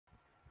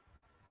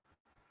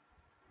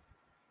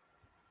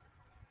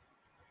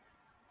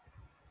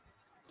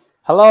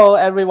Hello,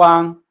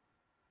 everyone.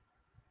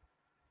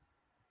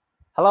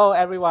 Hello,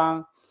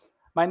 everyone.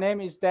 My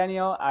name is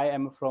Daniel. I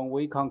am from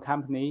Wecon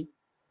Company.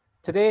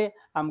 Today,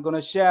 I'm going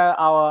to share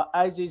our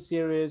IG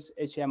series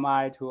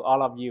HMI to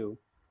all of you.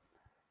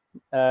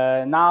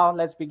 Now,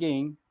 let's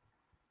begin.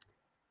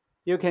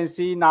 You can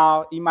see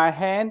now in my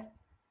hand,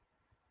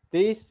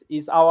 this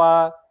is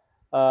our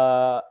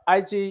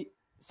IG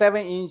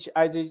 7-inch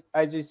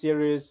IG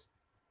series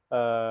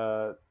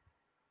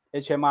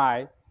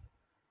HMI.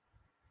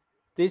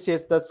 This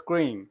is the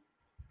screen.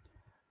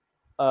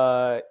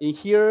 In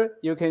here,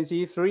 you can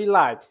see 3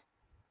 lights.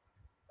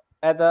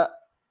 At the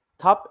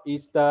top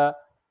is the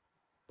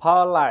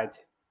power light.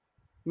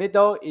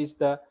 Middle is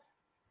the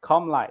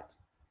COM light.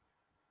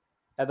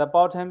 At the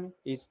bottom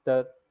is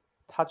the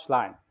touch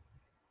line.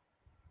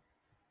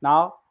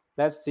 Now,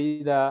 let's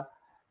see the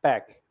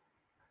back.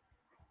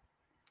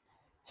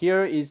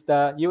 Here is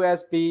the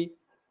USB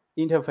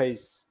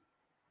interface.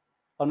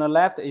 On the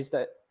left is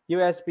the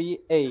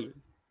USB-A.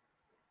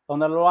 On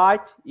the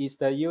right is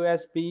the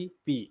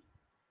USB-B.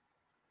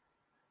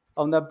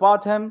 On the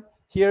bottom,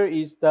 here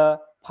is the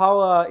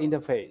power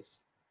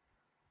interface.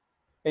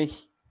 And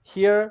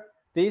here,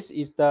 this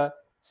is the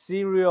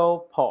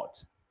serial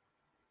port.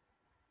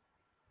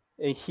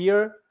 And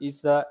here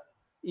is the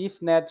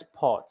Ethernet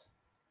port.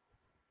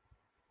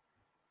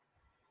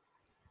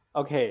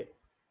 Okay.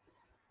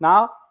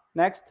 Now,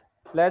 next,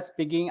 let's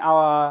begin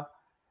our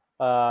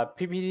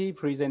PPT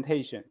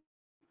presentation.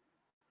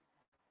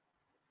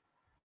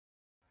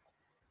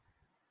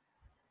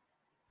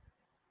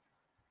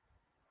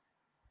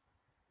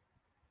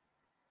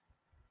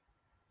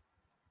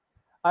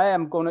 I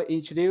am going to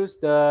introduce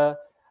the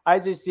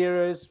IG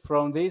series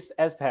from these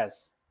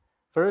aspects.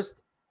 First,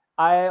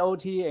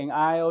 IoT and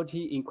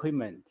IoT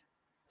equipment.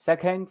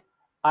 Second,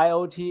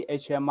 IoT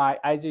HMI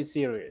IG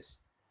series.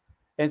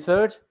 And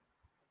third,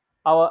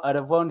 our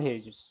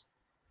advantages.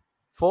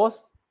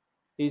 Fourth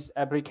is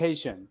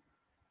application.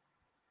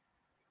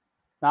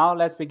 Now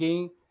let's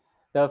begin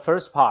the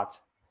first part.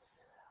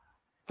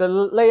 The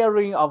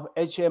layering of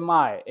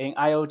HMI and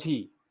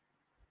IoT.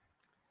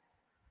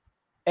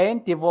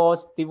 End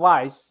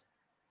device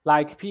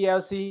like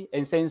PLC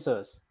and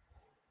sensors.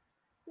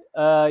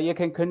 You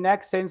can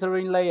connect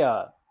sensoring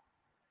layer,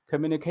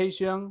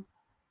 communication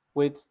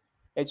with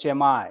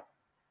HMI.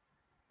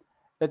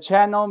 The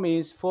channel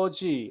means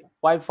 4G,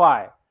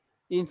 Wi-Fi,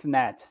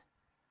 Internet.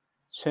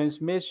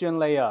 Transmission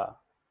layer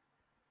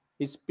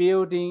is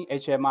building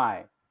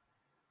HMI.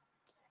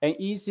 And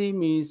EC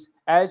means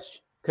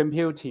edge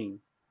computing.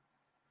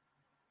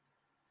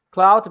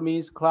 Cloud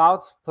means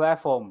cloud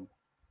platform.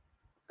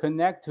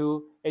 Connect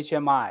to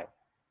HMI.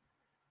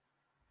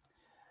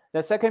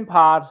 The second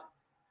part,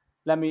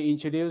 let me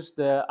introduce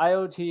the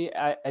IoT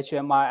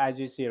HMI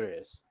IG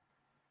series.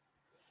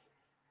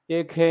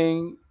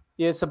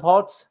 It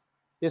supports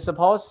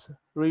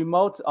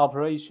remote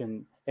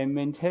operation and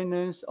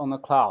maintenance on the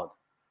cloud.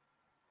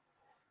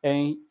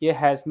 And it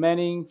has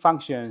many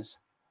functions,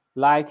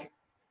 like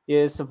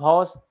it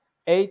supports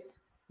 8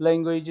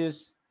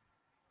 languages,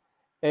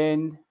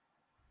 and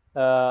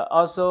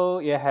also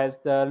it has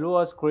the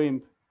Lua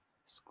script.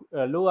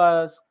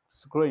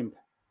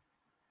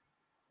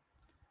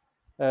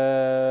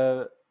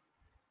 It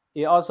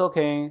also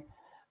can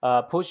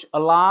push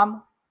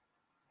alarm,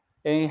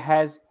 and it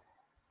has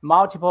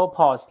multiple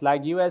ports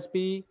like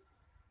USB,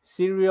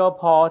 serial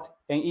port,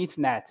 and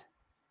Ethernet.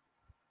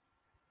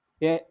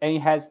 And it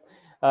has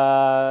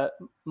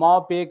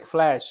more big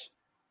flash.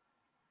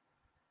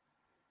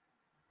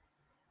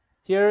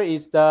 Here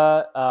is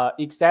the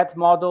exact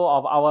model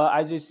of our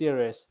IG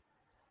series,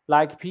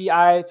 like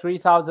PI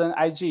 3000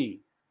 IG,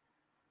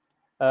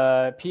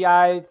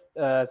 PI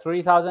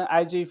 3000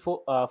 IG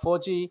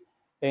 4G,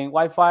 and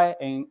Wi-Fi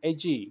and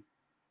 8G.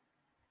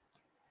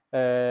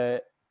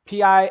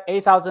 PI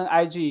 8000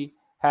 IG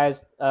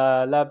has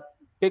the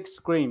big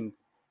screen.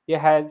 It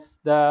has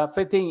the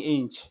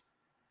 15-inch,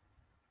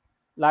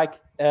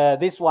 like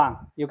this one.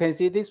 You can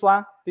see this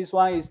one. This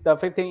one is the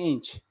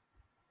 15-inch.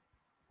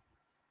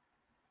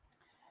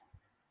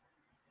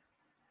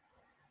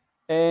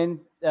 And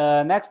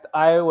next,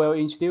 I will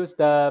introduce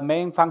the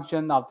main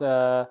function of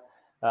the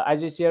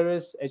IG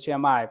series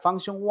HMI.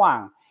 Function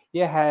 1,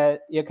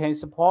 it can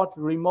support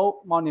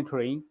remote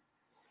monitoring.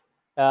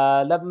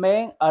 The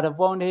main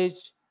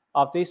advantage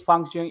of this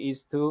function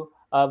is to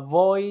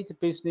avoid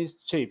business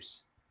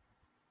trips.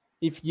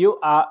 If you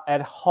are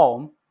at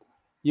home,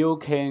 you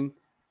can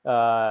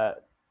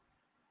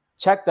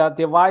check the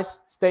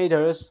device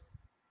status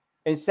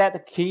and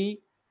set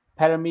key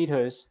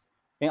parameters,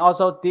 and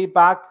also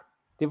debug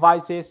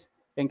devices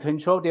and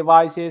control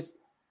devices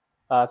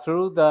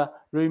through the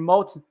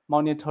remote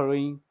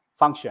monitoring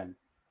function.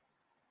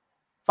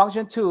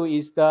 Function 2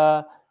 is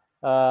the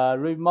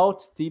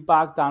remote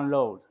debug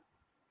download.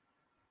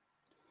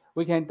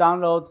 We can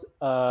download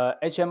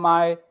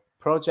HMI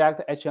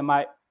project,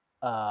 HMI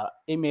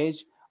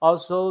image,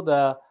 also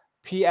the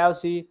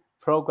PLC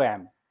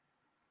program.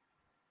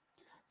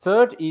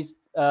 Third is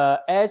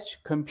edge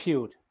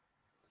compute.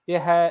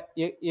 It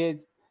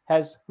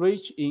has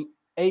rich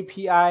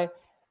API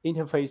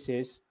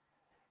interfaces,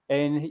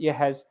 and it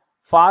has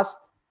fast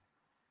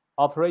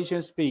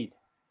operation speed.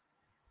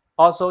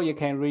 Also, you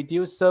can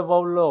reduce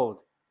server load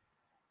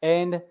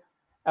and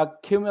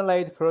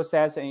accumulate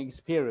processing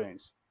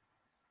experience.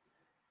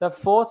 The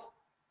fourth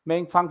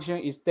main function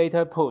is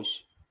data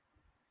push.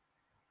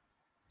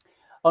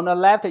 On the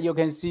left, you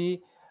can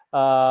see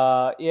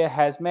it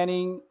has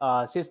many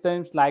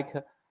systems like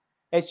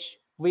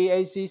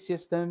HVAC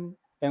system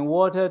and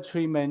water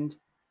treatment,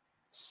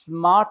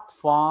 smart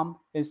farm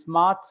and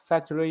smart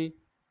factory,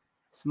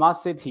 smart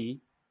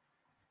city.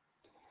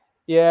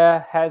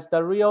 It has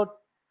the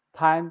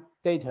real-time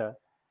data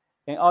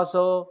and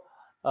also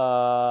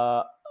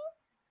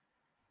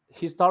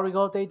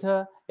historical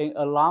data and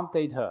alarm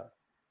data.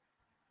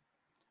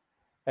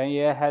 And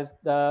it has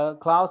the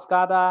cloud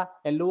SCADA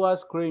and Lua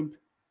script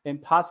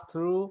and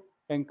pass-through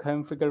and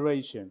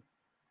configuration.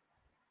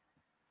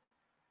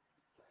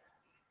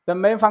 The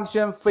main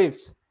function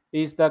fifth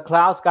is the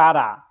cloud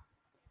SCADA.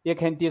 It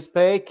can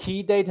display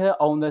key data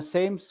on the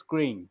same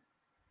screen.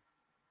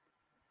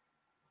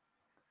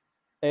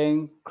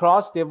 And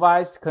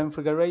cross-device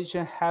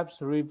configuration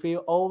helps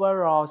reveal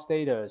overall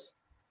status.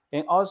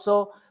 And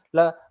also,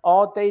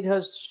 all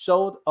data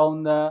showed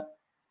on the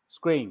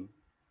screen.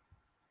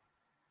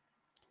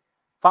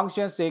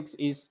 Function 6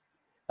 is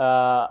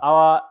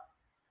our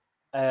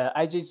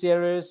IG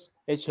series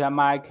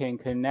HMI can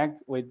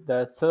connect with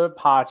the third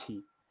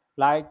party,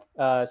 like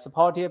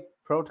supported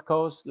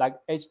protocols like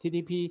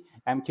HTTP,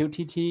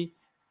 MQTT,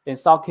 and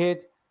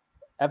socket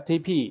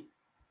FTP.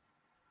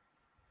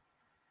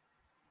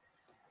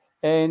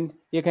 And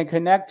you can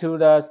connect to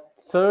the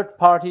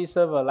third-party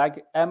server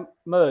like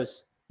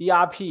MERS,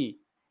 ERP,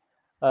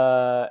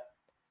 and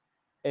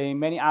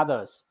many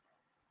others.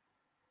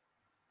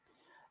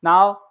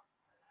 Now,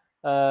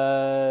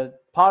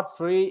 part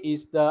 3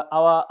 is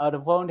our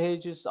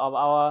advantages of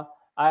our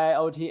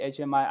IoT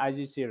HMI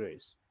IG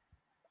series.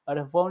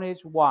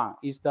 Advantage 1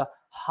 is the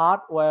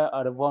hardware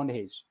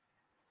advantage.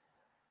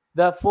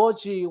 The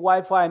 4G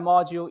Wi-Fi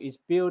module is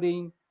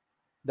building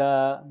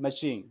the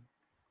machine,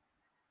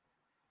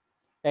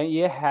 and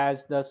it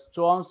has the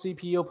strong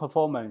CPU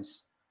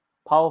performance,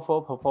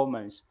 powerful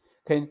performance,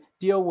 can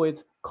deal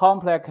with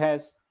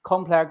complex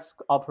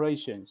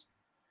operations,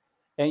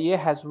 and it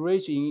has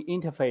rich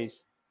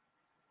interface,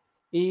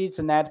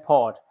 Ethernet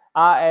port,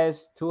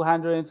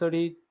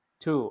 RS-232,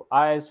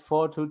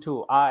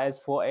 RS-422,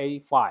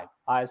 RS-485,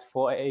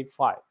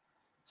 RS-485,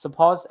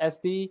 supports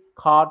SD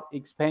card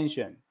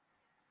expansion.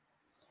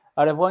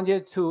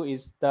 Advantage 2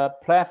 is the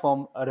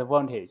platform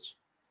advantage.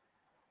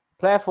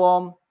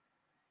 Platform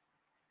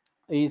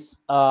is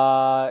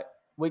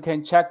we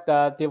can check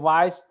the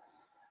device.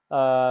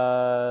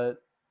 On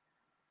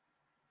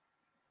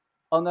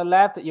the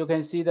left, you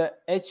can see the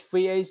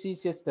HVAC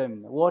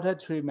system, water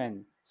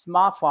treatment,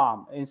 smart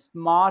farm, and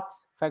smart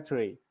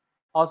factory.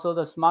 Also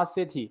the smart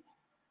city.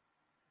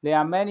 There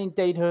are many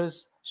data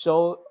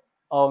shown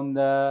on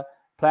the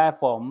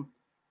platform.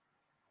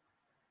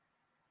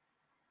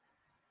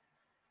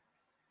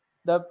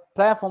 The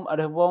platform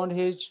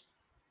advantage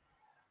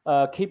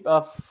keep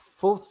a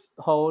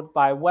foothold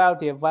by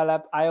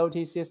well-developed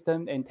IoT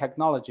system and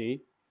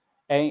technology,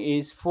 and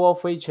is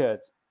full-featured.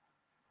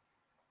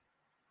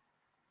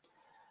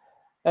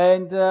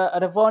 And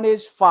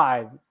advantage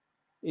 5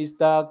 is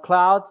the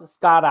cloud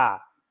SCADA.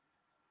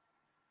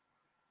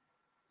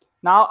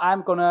 Now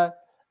I'm gonna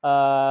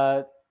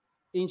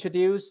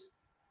introduce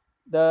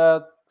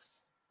the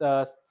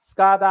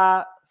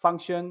SCADA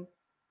function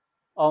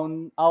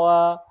on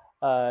our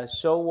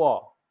show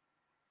wall.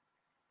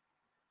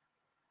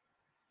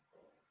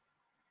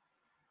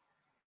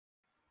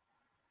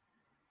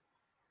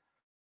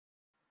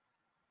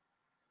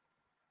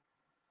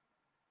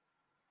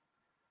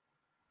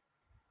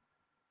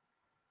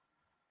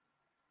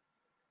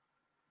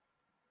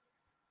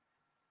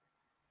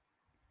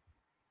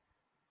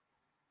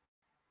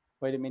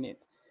 Wait a minute.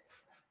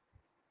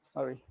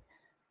 Sorry.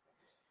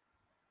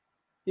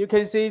 You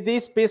can see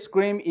this big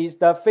screen is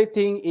the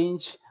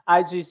 15-inch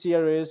IG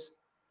series.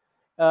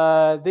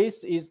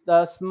 This is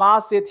the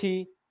smart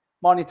city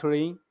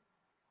monitoring.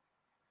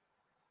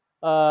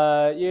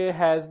 It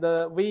has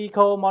the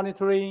vehicle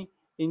monitoring,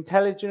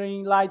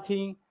 intelligent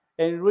lighting,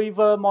 and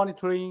river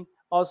monitoring.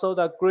 Also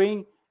the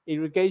green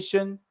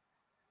irrigation.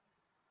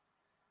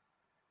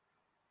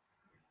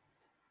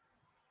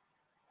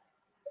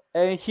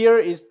 And here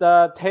is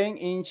the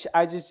 10-inch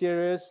IG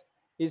series.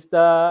 Is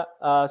the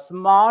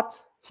smart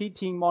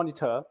heating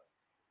monitor.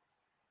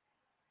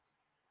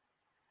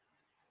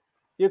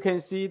 You can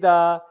see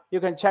the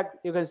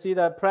see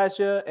the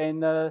pressure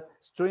and the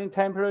stream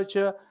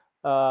temperature,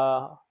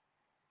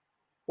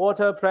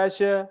 water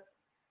pressure,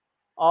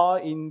 all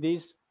in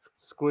this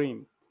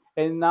screen.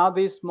 And now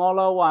this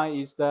smaller one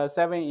is the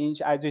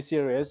 7-inch IG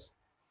series.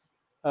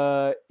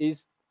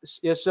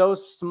 It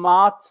shows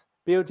smart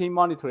building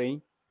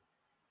monitoring,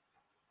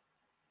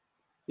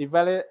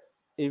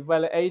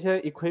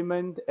 evaluator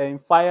equipment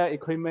and fire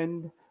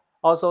equipment,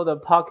 also the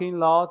parking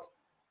lot,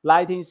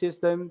 lighting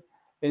system,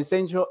 and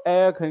central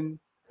air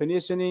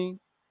conditioning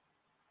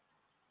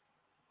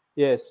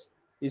Yes,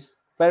 it's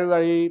very,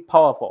 very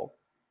powerful.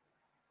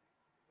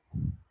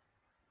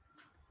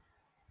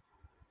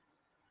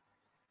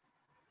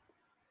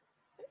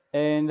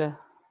 And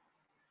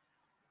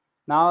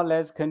now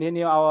let's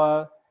continue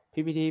our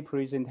PPT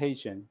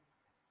presentation.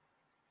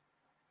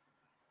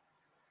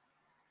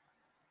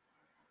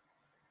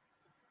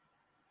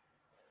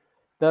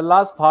 The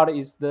last part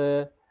is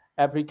the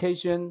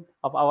application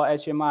of our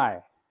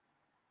HMI.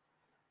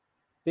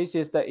 This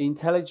is the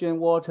intelligent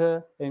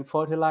water and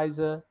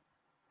fertilizer.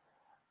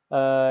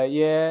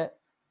 Yeah,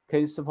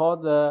 can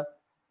support the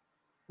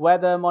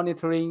weather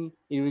monitoring,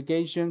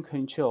 irrigation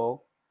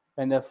control,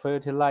 and the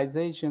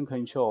fertilization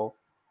control.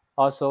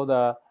 Also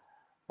the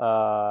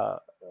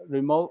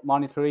remote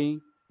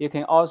monitoring. You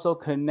can also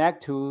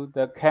connect to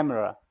the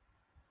camera.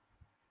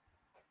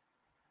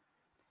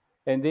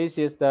 And this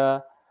is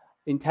the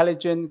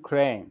intelligent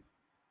crane.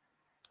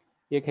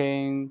 You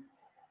can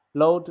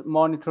load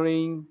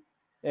monitoring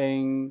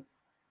and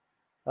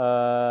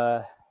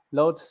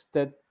load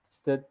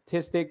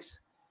statistics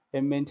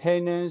and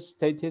maintenance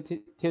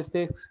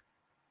statistics,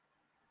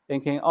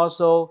 and can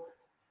also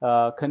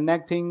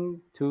connecting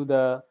to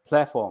the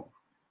platform.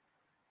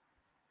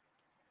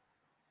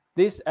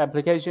 This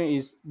application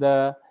is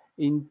the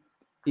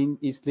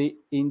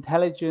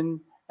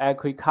intelligent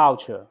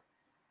aquaculture.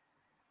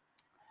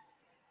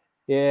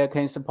 It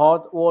can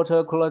support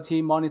water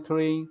quality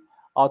monitoring,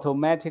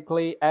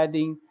 automatically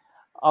adding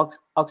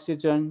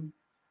oxygen,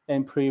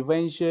 and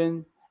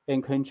prevention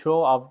and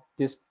control of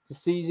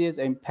diseases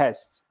and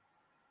pests.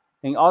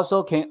 And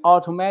also can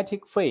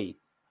automatic feed.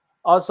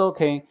 Also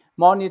can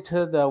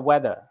monitor the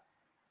weather.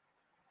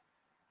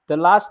 The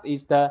last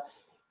is the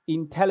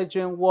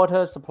intelligent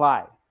water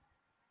supply.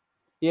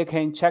 It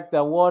can check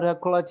the water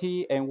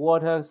quality and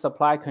water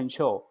supply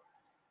control.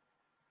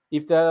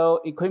 If the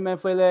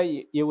equipment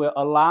failure, it will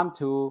alarm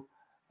to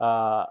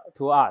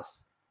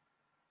us.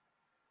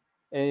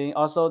 And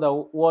also the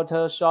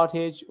water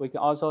shortage, we can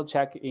also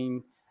check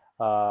in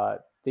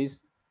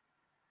this.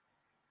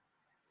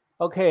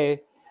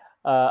 Okay,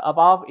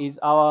 above is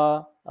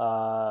our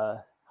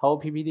whole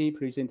PPT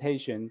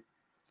presentation.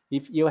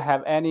 If you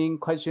have any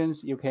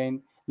questions, you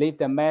can leave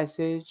the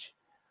message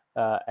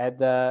at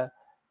the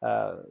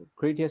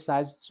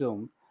criticize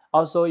Zoom.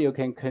 Also, you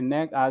can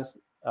connect us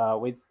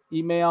with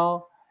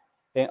email,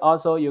 and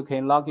also you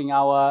can log in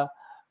our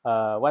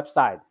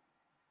website,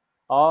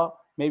 or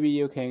maybe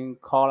you can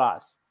call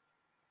us.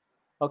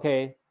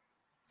 Okay,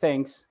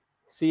 thanks.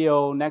 See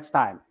you next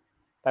time.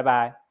 Bye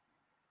bye.